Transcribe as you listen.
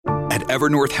At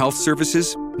Evernorth Health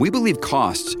Services, we believe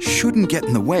costs shouldn't get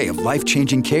in the way of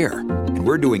life-changing care, and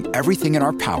we're doing everything in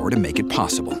our power to make it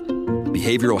possible.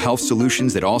 Behavioral health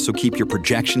solutions that also keep your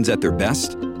projections at their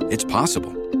best? It's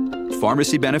possible.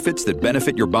 Pharmacy benefits that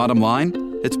benefit your bottom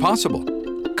line? It's possible.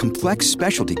 Complex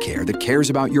specialty care that cares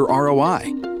about your ROI?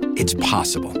 It's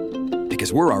possible.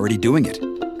 Because we're already doing it.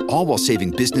 All while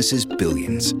saving businesses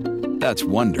billions. That's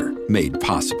Wonder made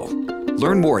possible.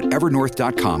 Learn more at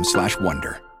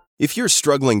evernorth.com/wonder. If you're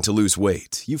struggling to lose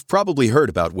weight, you've probably heard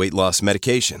about weight loss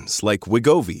medications like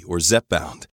Wegovy or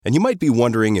Zepbound, and you might be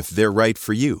wondering if they're right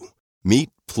for you. Meet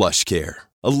PlushCare,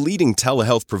 a leading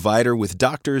telehealth provider with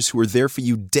doctors who are there for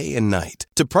you day and night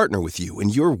to partner with you in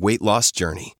your weight loss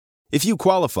journey. If you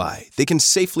qualify, they can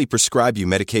safely prescribe you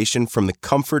medication from the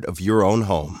comfort of your own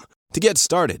home. To get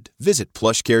started, visit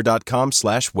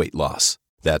plushcare.com/weightloss.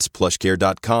 That's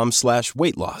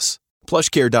plushcare.com/weightloss.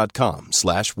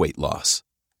 plushcare.com/weightloss.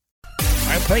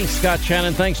 All right, thanks, Scott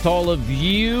Shannon. Thanks to all of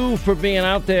you for being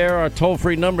out there. Our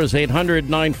toll-free number is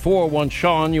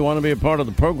 800-941-SEAN. You want to be a part of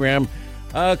the program.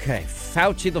 Okay,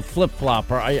 Fauci the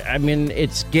flip-flopper. I mean,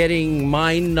 it's getting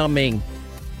mind-numbing.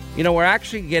 You know, we're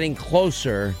actually getting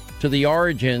closer to the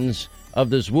origins of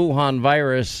this Wuhan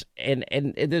virus, and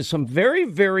there's some very,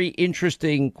 very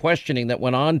interesting questioning that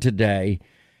went on today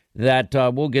that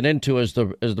we'll get into as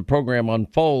the program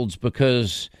unfolds,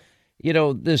 because you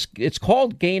know, it's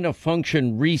called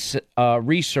gain-of-function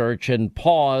research and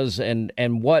pause,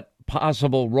 and what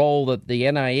possible role that the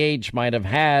NIH might have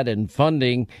had in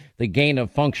funding the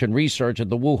gain-of-function research at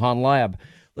the Wuhan lab.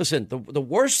 Listen, the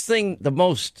worst thing, the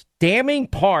most damning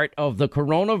part of the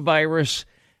coronavirus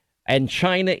and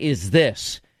China is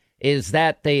that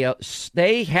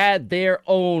they had their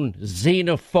own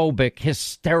xenophobic,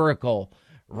 hysterical,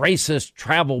 racist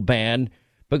travel ban.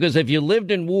 Because if you lived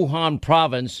in Wuhan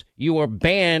province, you were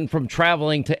banned from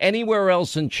traveling to anywhere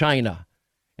else in China.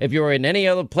 If you were in any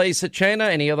other place of China,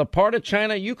 any other part of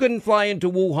China, you couldn't fly into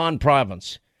Wuhan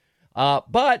province.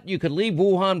 But you could leave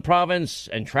Wuhan province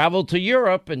and travel to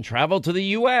Europe and travel to the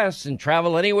U.S. and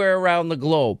travel anywhere around the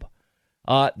globe.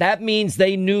 That means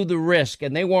they knew the risk,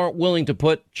 and they weren't willing to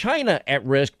put China at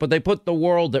risk, but they put the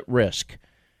world at risk.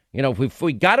 You know, if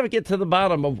we got to get to the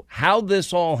bottom of how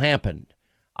this all happened.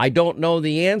 I don't know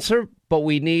the answer, but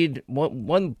we need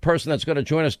one person that's going to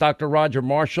join us, Dr. Roger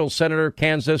Marshall, Senator,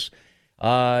 Kansas.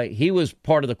 He was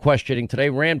part of the questioning today.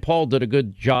 Rand Paul did a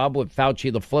good job with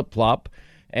Fauci the flip-flop,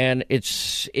 and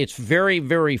it's very,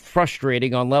 very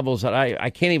frustrating on levels that I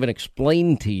can't even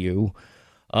explain to you.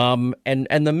 And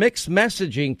the mixed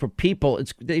messaging for people,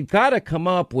 they've got to come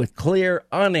up with clear,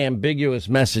 unambiguous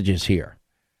messages here.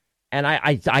 And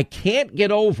I can't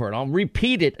get over it. I'll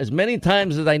repeat it as many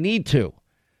times as I need to.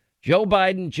 Joe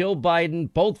Biden, Jill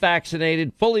Biden, both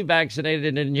vaccinated, fully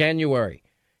vaccinated in January.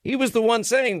 He was the one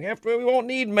saying, after we won't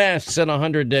need masks in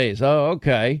 100 days. Oh,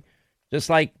 okay. Just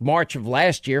like March of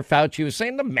last year, Fauci was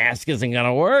saying the mask isn't going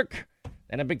to work.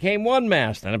 Then it became one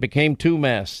mask. Then it became two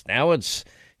masks. Now it's,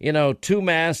 two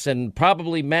masks and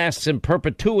probably masks in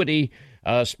perpetuity,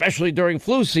 especially during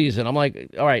flu season. I'm like,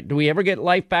 all right, do we ever get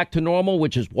life back to normal,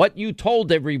 which is what you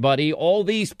told everybody, all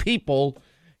these people.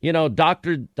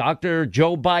 Dr.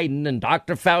 Joe Biden and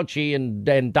Dr. Fauci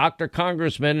and Dr.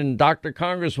 Congressman and Dr.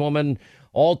 Congresswoman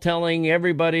all telling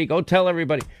everybody, go tell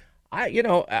everybody. I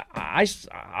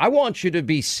want you to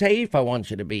be safe. I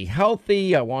want you to be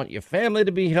healthy. I want your family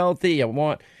to be healthy.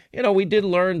 We did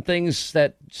learn things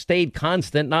that stayed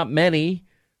constant, not many.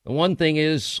 The one thing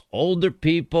is older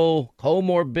people,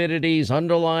 comorbidities,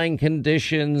 underlying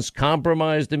conditions,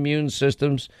 compromised immune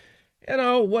systems.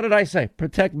 What did I say?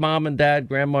 Protect mom and dad,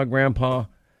 grandma, grandpa.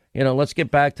 Let's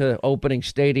get back to opening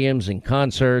stadiums and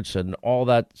concerts and all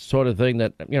that sort of thing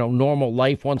that, normal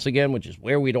life once again, which is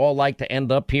where we'd all like to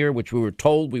end up here, which we were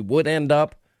told we would end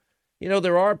up.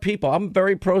 There are people. I'm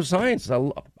very pro-science.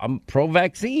 I'm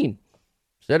pro-vaccine.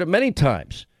 Said it many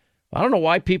times. I don't know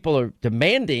why people are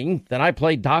demanding that I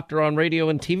play doctor on radio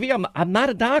and TV. I'm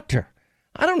not a doctor.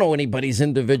 I don't know anybody's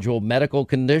individual medical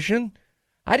condition.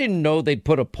 I didn't know they'd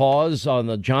put a pause on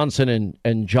the Johnson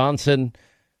and Johnson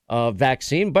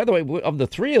vaccine. By the way, of the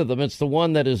three of them, it's the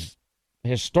one that is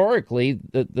historically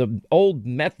the old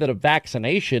method of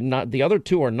vaccination. Not the other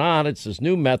two are not. It's this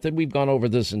new method. We've gone over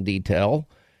this in detail.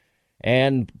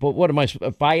 But what am I?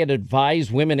 If I had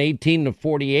advised women 18 to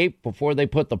 48 before they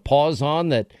put the pause on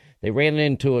that they ran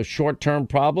into a short-term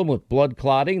problem with blood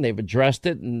clotting, they've addressed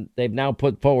it and they've now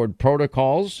put forward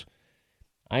protocols.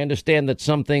 I understand that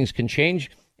some things can change.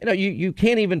 You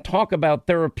can't even talk about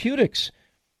therapeutics.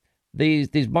 These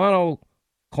monoclonal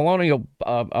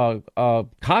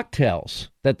cocktails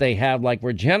that they have, like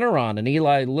Regeneron and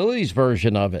Eli Lilly's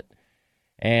version of it.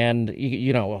 And,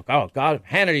 oh, God,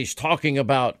 Hannity's talking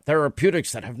about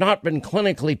therapeutics that have not been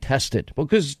clinically tested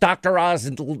because Dr. Oz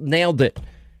nailed it.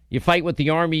 You fight with the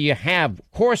army you have.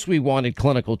 Of course we wanted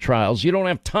clinical trials. You don't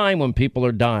have time when people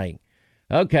are dying.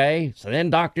 Okay, so then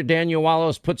Dr. Daniel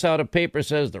Wallace puts out a paper,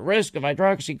 says the risk of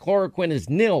hydroxychloroquine is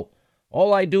nil.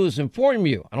 All I do is inform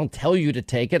you. I don't tell you to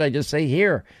take it. I just say,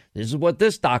 here, this is what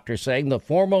this doctor's saying, the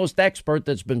foremost expert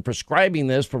that's been prescribing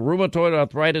this for rheumatoid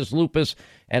arthritis, lupus,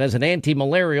 and as an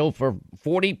anti-malarial for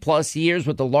 40-plus years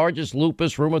with the largest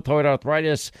lupus rheumatoid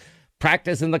arthritis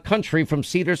practice in the country from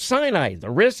Cedars-Sinai. The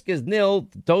risk is nil.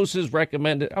 Doses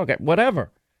recommended. Okay, whatever.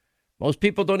 Most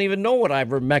people don't even know what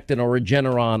ivermectin or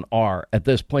Regeneron are at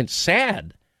this point.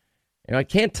 Sad. I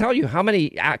can't tell you how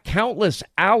many countless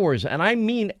hours, and I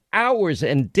mean hours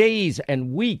and days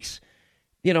and weeks,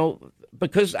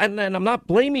 because, and I'm not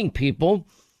blaming people.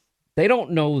 They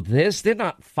don't know this. They're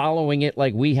not following it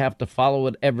like we have to follow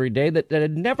it every day that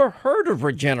had never heard of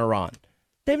Regeneron.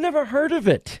 They've never heard of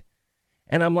it.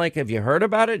 And I'm like, have you heard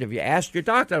about it? Have you asked your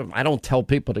doctor? I don't tell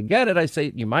people to get it. I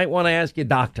say, you might want to ask your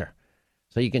doctor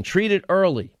so you can treat it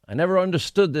early. I never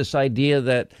understood this idea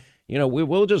that,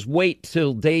 we'll just wait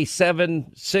till day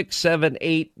 7, 6, 7,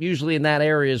 8. Usually in that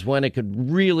area is when it could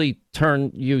really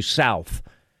turn you south.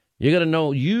 You're going to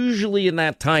know usually in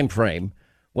that time frame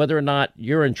whether or not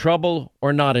you're in trouble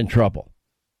or not in trouble.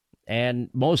 And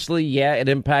mostly, it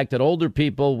impacted older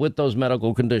people with those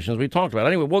medical conditions we talked about.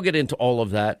 Anyway, we'll get into all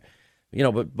of that.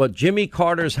 But Jimmy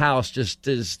Carter's house just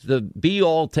is the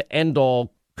be-all to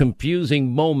end-all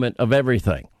confusing moment of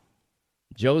everything.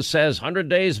 Joe says, 100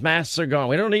 days, masks are gone.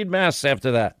 We don't need masks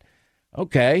after that.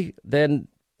 Okay, then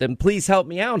please help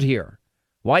me out here.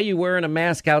 Why are you wearing a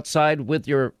mask outside with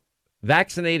your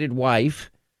vaccinated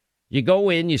wife? You go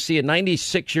in, you see a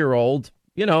 96-year-old,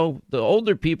 the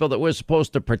older people that we're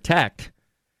supposed to protect.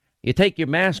 You take your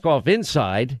mask off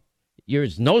inside.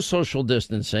 There's no social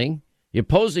distancing. You're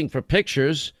posing for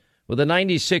pictures with a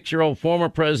 96-year-old former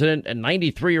president and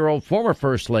 93-year-old former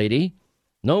first lady.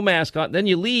 No mask on. Then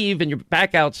you leave and you're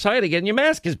back outside again. Your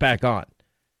mask is back on.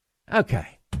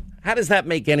 Okay. How does that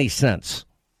make any sense?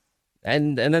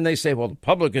 And then they say, well, the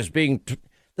public is being...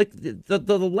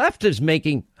 The left is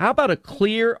making... How about a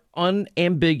clear,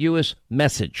 unambiguous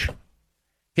message?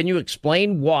 Can you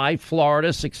explain why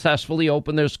Florida successfully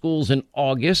opened their schools in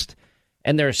August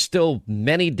and there are still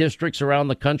many districts around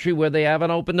the country where they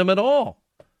haven't opened them at all?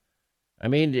 I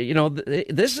mean,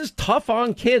 this is tough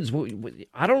on kids.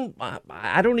 I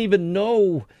don't even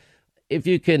know if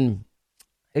you can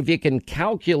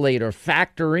calculate or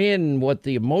factor in what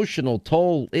the emotional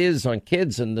toll is on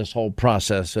kids in this whole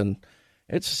process. And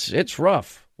it's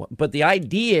rough. But the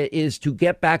idea is to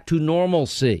get back to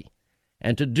normalcy.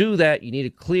 And to do that, you need a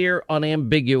clear,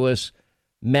 unambiguous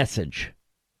message.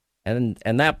 And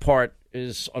that part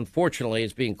is, unfortunately,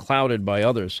 is being clouded by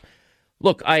others.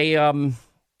 Look,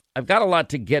 I've got a lot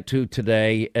to get to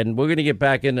today, and we're going to get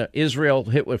back into Israel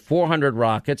hit with 400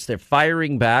 rockets. They're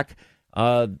firing back.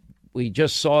 We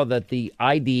just saw that the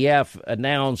IDF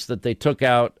announced that they took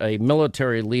out a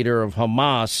military leader of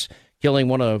Hamas, killing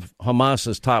one of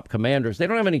Hamas's top commanders. They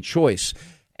don't have any choice.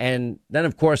 And then,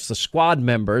 of course, the squad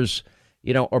members,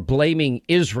 are blaming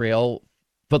Israel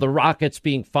for the rockets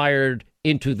being fired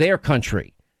into their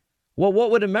country. Well,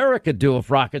 what would America do if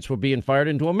rockets were being fired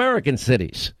into American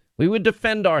cities? We would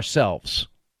defend ourselves.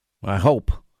 I hope.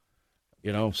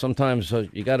 Sometimes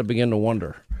you got to begin to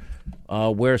wonder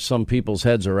where some people's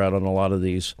heads are at on a lot of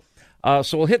these.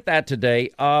 So we'll hit that today.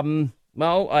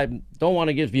 Well, I don't want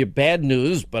to give you bad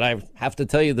news, but I have to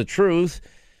tell you the truth.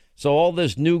 So all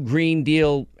this new Green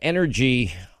Deal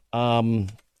energy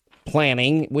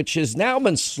planning, which has now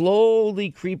been slowly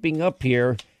creeping up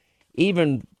here,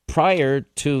 even prior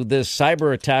to this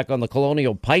cyber attack on the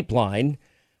Colonial Pipeline.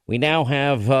 We now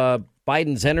have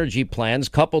Biden's energy plans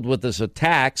coupled with this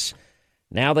attacks.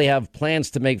 Now they have plans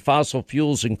to make fossil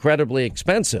fuels incredibly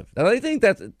expensive. And I think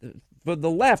that for the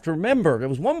left, remember, there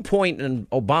was one point in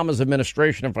Obama's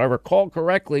administration, if I recall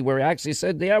correctly, where he actually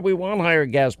said, we want higher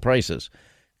gas prices.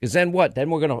 Because then what? Then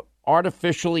we're going to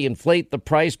artificially inflate the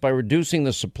price by reducing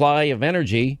the supply of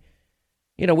energy.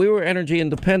 We were energy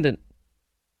independent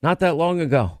not that long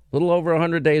ago, a little over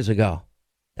 100 days ago.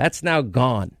 That's now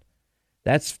gone.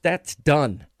 That's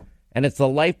done. And it's the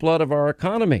lifeblood of our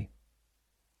economy.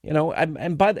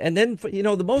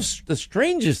 The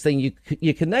strangest thing,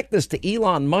 you connect this to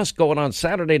Elon Musk going on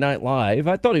Saturday Night Live.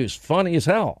 I thought he was funny as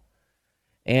hell.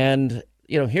 And,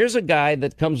 here's a guy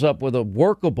that comes up with a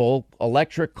workable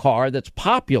electric car that's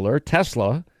popular,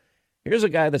 Tesla. Here's a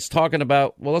guy that's talking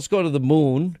about, well, let's go to the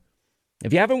moon.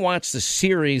 If you haven't watched the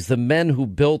series, The Men Who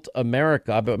Built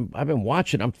America, I've been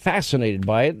watching. I'm fascinated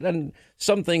by it. And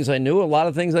some things I knew, a lot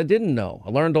of things I didn't know. I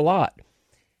learned a lot.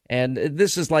 And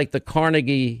this is like the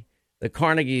Carnegies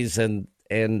and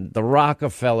the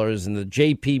Rockefellers and the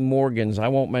J.P. Morgans. I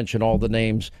won't mention all the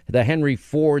names. The Henry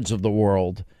Fords of the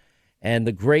world. And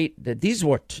these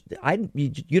were,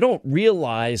 you don't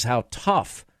realize how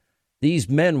tough these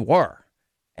men were.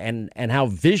 And how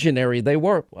visionary they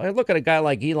were. I look at a guy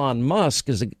like Elon Musk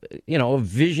as a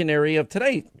visionary of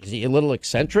today. Is he a little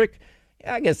eccentric?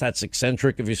 Yeah, I guess that's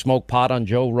eccentric if you smoke pot on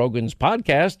Joe Rogan's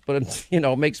podcast. But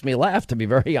it makes me laugh, to be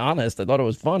very honest. I thought it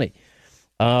was funny.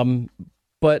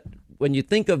 But when you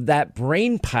think of that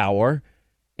brain power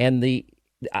and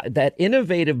that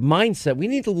innovative mindset, we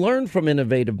need to learn from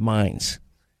innovative minds.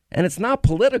 And it's not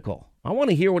political. I want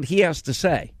to hear what he has to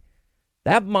say.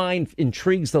 That mind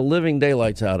intrigues the living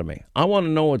daylights out of me. I want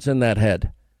to know what's in that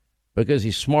head because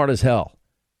he's smart as hell.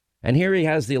 And here he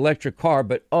has the electric car,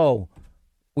 but,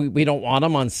 we don't want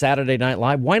him on Saturday Night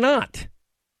Live. Why not?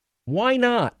 Why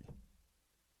not?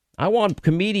 I want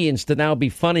comedians to now be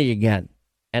funny again.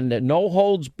 And no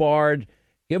holds barred.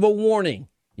 Give a warning.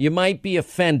 You might be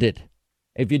offended.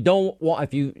 If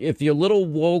your little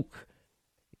woke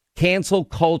cancel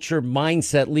culture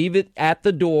mindset, leave it at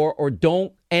the door or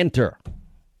don't enter.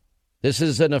 This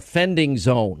is an offending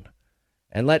zone,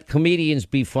 and let comedians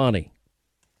be funny.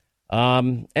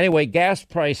 Anyway, gas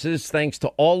prices, thanks to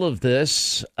all of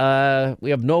this, we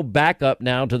have no backup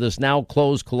now to this now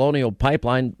closed Colonial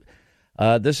Pipeline.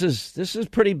 This is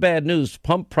pretty bad news.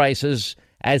 Pump prices,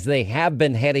 as they have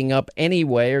been heading up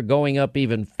anyway, are going up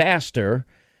even faster.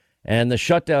 And the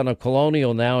shutdown of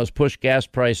Colonial now has pushed gas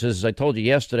prices. I told you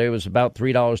yesterday it was about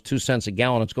 $3.02 a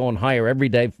gallon. It's going higher every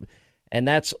day. And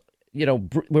that's,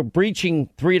 we're breaching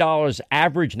 $3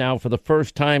 average now for the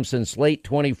first time since late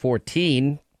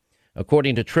 2014,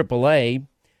 according to AAA.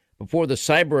 Before the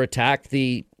cyber attack,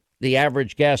 the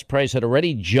average gas price had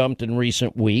already jumped in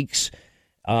recent weeks.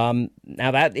 Now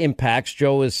that impacts,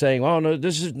 Joe is saying, oh, no,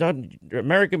 this is not,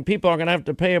 American people are going to have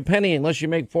to pay a penny unless you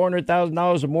make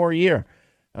 $400,000 or more a year.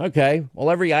 Okay,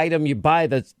 well, every item you buy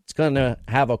that's going to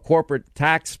have a corporate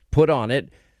tax put on it,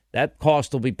 that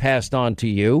cost will be passed on to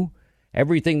you.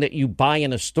 Everything that you buy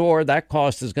in a store, that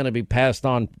cost is going to be passed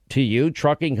on to you.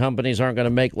 Trucking companies aren't going to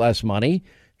make less money.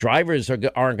 Drivers aren't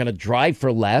going to drive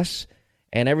for less.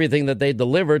 And everything that they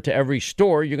deliver to every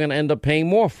store, you're going to end up paying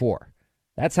more for.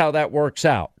 That's how that works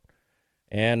out.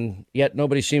 And yet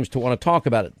nobody seems to want to talk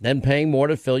about it. Then paying more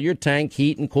to fill your tank,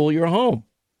 heat, and cool your home.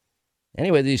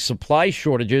 Anyway, these supply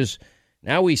shortages,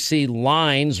 now we see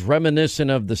lines reminiscent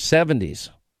of the 70s.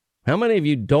 How many of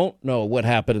you don't know what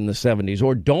happened in the 70s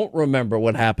or don't remember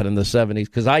what happened in the 70s?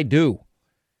 Because I do.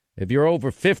 If you're over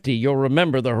 50, you'll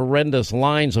remember the horrendous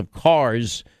lines of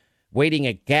cars waiting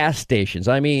at gas stations.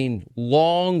 I mean,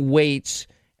 long waits,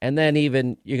 and then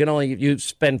even you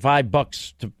spend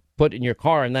 $5 to put in your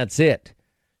car, and that's it.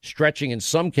 Stretching in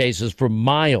some cases for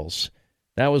miles.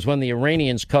 That was when the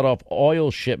Iranians cut off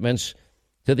oil shipments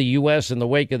to the U.S. in the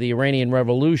wake of the Iranian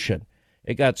Revolution.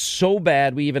 It got so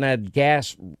bad we even had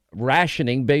gas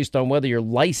rationing based on whether your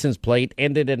license plate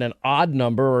ended in an odd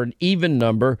number or an even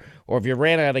number, or if you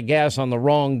ran out of gas on the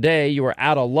wrong day, you were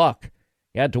out of luck.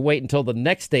 You had to wait until the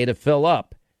next day to fill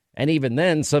up. And even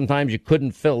then, sometimes you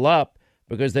couldn't fill up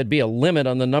because there'd be a limit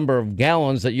on the number of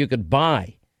gallons that you could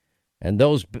buy. And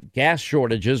those gas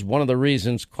shortages, one of the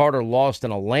reasons Carter lost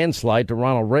in a landslide to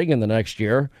Ronald Reagan the next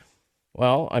year.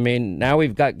 Well, I mean, now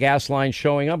we've got gas lines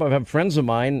showing up. I've had friends of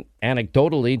mine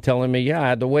anecdotally telling me, yeah, I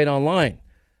had to wait online.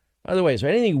 By the way, is there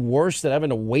anything worse than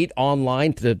having to wait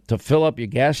online to fill up your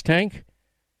gas tank?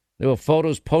 There were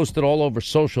photos posted all over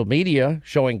social media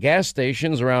showing gas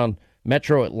stations around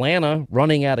Metro Atlanta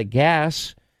running out of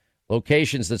gas.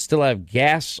 Locations that still have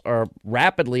gas are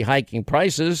rapidly hiking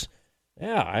prices.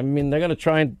 Yeah, I mean, they're going to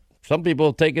try and some people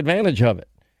will take advantage of it.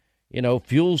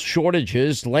 Fuel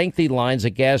shortages, lengthy lines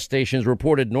at gas stations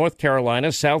reported North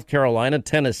Carolina, South Carolina,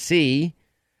 Tennessee.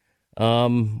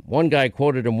 One guy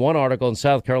quoted in one article in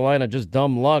South Carolina, just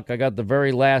dumb luck. I got the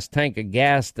very last tank of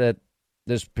gas at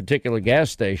this particular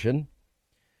gas station.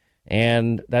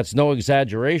 And that's no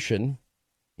exaggeration.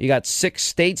 You got 6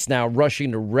 states now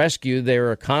rushing to rescue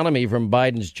their economy from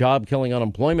Biden's job-killing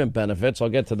unemployment benefits. I'll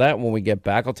get to that when we get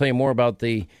back. I'll tell you more about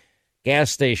the gas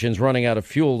stations running out of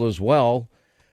fuel as well.